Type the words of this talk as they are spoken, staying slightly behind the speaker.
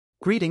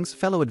Greetings,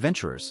 fellow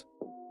adventurers.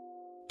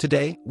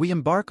 Today, we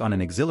embark on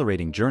an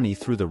exhilarating journey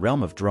through the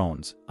realm of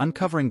drones,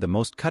 uncovering the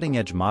most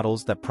cutting-edge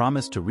models that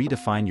promise to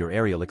redefine your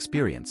aerial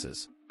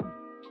experiences.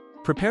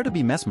 Prepare to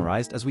be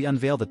mesmerized as we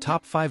unveil the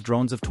top 5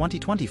 drones of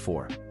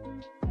 2024.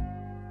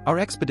 Our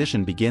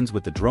expedition begins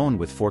with the drone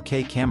with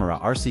 4K camera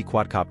RC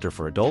quadcopter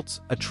for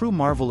adults, a true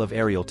marvel of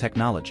aerial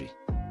technology.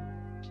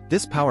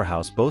 This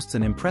powerhouse boasts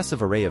an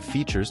impressive array of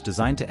features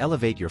designed to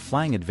elevate your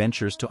flying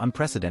adventures to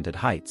unprecedented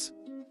heights.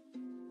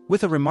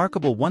 With a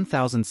remarkable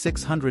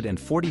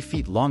 1,640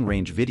 feet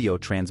long-range video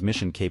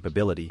transmission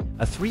capability,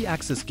 a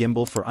 3-axis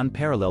gimbal for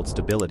unparalleled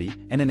stability,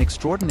 and an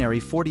extraordinary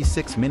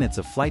 46 minutes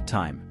of flight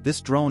time, this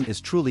drone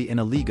is truly in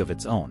a league of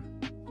its own.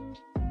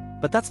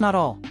 But that's not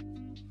all.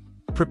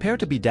 Prepare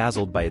to be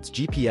dazzled by its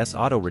GPS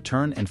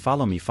auto-return and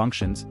follow-me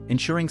functions,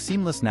 ensuring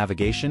seamless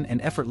navigation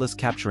and effortless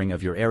capturing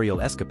of your aerial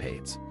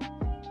escapades.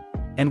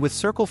 And with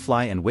circle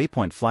fly and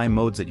waypoint fly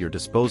modes at your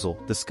disposal,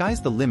 the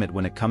sky's the limit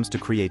when it comes to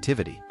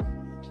creativity.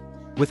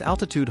 With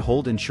altitude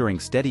hold ensuring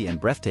steady and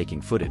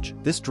breathtaking footage,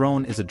 this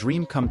drone is a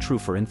dream come true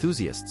for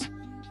enthusiasts.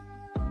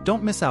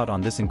 Don't miss out on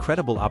this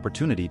incredible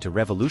opportunity to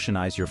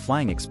revolutionize your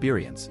flying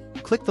experience.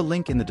 Click the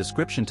link in the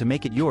description to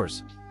make it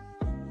yours.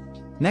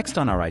 Next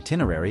on our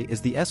itinerary is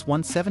the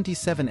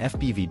S177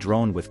 FPV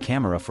Drone with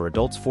camera for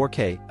adults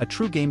 4K, a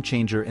true game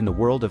changer in the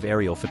world of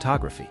aerial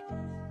photography.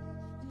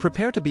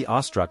 Prepare to be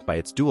awestruck by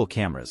its dual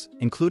cameras,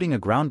 including a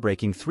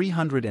groundbreaking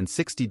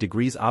 360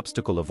 degrees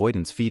obstacle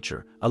avoidance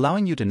feature,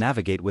 allowing you to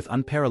navigate with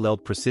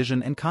unparalleled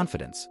precision and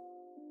confidence.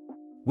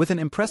 With an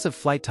impressive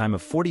flight time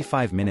of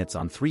 45 minutes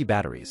on 3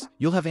 batteries,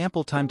 you'll have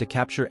ample time to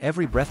capture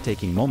every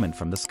breathtaking moment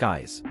from the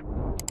skies.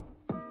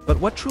 But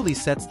what truly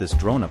sets this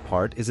drone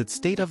apart is its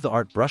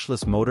state-of-the-art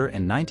brushless motor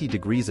and 90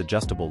 degrees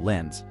adjustable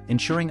lens,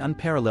 ensuring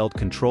unparalleled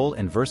control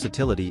and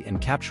versatility in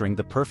capturing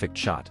the perfect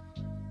shot.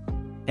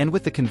 And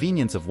with the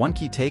convenience of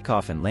one-key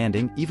takeoff and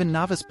landing, even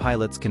novice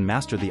pilots can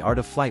master the art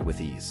of flight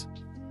with ease.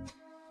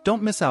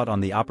 Don't miss out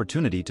on the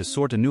opportunity to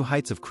soar to new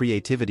heights of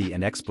creativity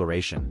and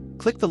exploration.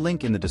 Click the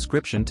link in the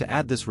description to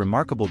add this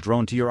remarkable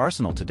drone to your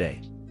arsenal today.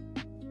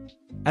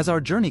 As our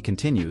journey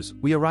continues,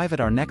 we arrive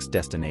at our next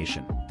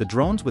destination, the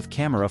drones with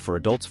camera for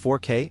adults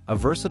 4K, a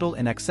versatile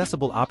and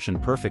accessible option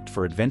perfect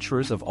for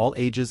adventurers of all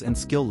ages and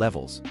skill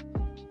levels.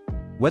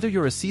 Whether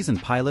you're a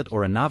seasoned pilot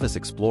or a novice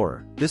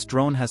explorer, this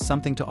drone has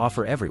something to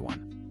offer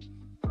everyone.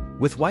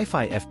 With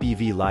Wi-Fi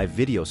FPV live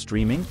video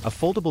streaming, a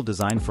foldable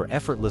design for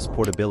effortless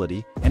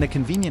portability, and a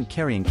convenient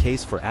carrying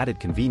case for added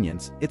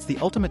convenience, it's the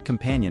ultimate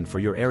companion for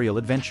your aerial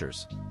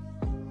adventures.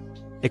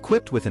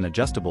 Equipped with an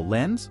adjustable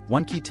lens,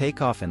 one-key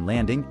takeoff and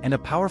landing, and a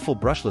powerful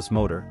brushless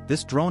motor,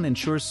 this drone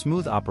ensures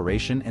smooth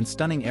operation and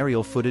stunning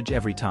aerial footage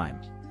every time.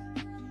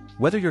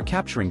 Whether you're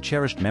capturing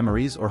cherished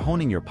memories or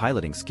honing your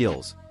piloting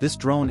skills, this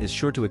drone is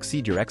sure to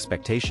exceed your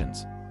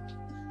expectations.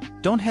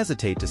 Don't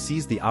hesitate to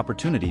seize the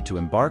opportunity to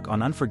embark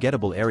on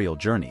unforgettable aerial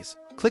journeys.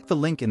 Click the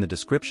link in the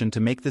description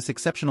to make this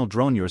exceptional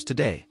drone yours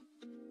today.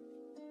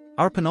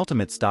 Our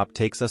penultimate stop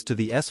takes us to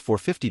the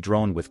S450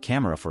 Drone with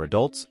camera for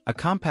adults, a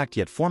compact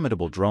yet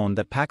formidable drone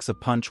that packs a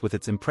punch with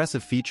its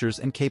impressive features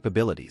and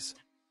capabilities.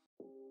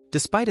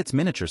 Despite its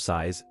miniature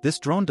size, this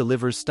drone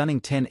delivers stunning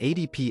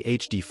 1080p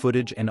HD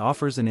footage and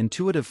offers an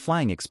intuitive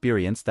flying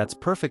experience that's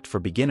perfect for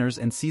beginners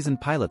and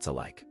seasoned pilots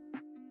alike.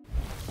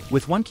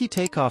 With one-key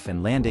takeoff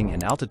and landing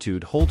and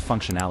altitude hold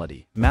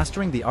functionality,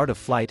 mastering the art of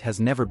flight has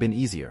never been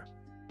easier.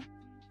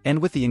 And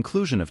with the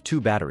inclusion of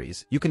 2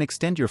 batteries, you can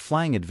extend your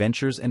flying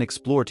adventures and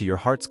explore to your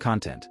heart's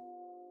content.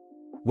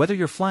 Whether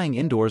you're flying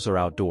indoors or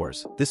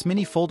outdoors, this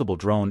mini foldable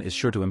drone is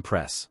sure to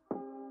impress.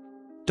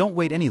 Don't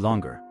wait any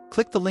longer.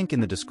 Click the link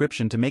in the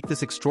description to make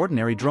this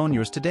extraordinary drone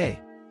yours today.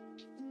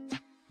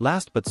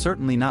 Last but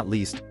certainly not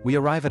least, we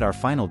arrive at our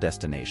final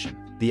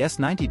destination, the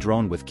S90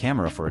 Drone with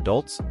camera for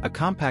adults, a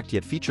compact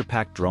yet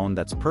feature-packed drone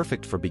that's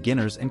perfect for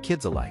beginners and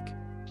kids alike.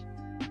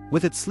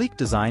 With its sleek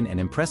design and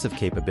impressive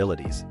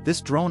capabilities,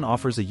 this drone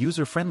offers a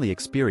user-friendly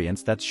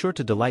experience that's sure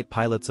to delight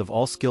pilots of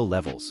all skill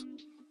levels.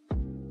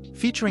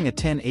 Featuring a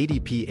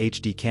 1080p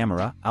HD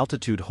camera,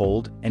 altitude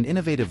hold, and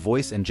innovative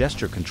voice and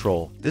gesture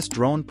control, this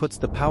drone puts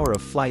the power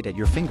of flight at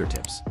your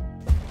fingertips.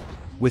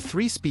 With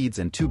 3 speeds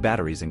and 2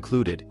 batteries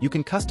included, you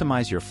can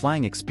customize your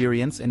flying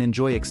experience and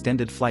enjoy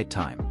extended flight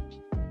time.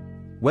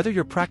 Whether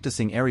you're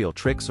practicing aerial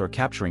tricks or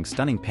capturing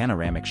stunning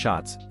panoramic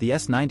shots, the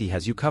S90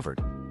 has you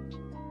covered.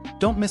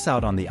 Don't miss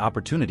out on the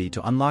opportunity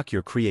to unlock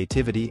your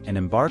creativity and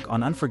embark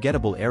on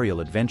unforgettable aerial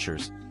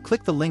adventures.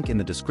 Click the link in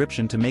the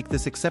description to make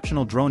this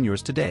exceptional drone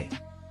yours today.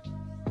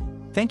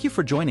 Thank you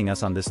for joining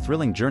us on this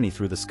thrilling journey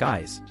through the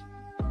skies.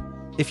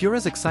 If you're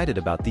as excited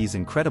about these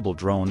incredible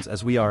drones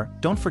as we are,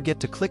 don't forget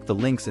to click the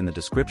links in the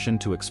description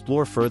to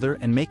explore further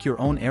and make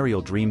your own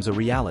aerial dreams a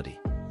reality.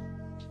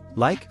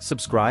 Like,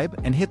 subscribe,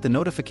 and hit the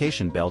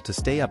notification bell to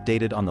stay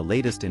updated on the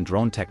latest in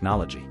drone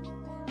technology.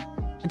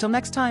 Until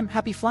next time,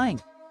 happy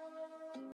flying!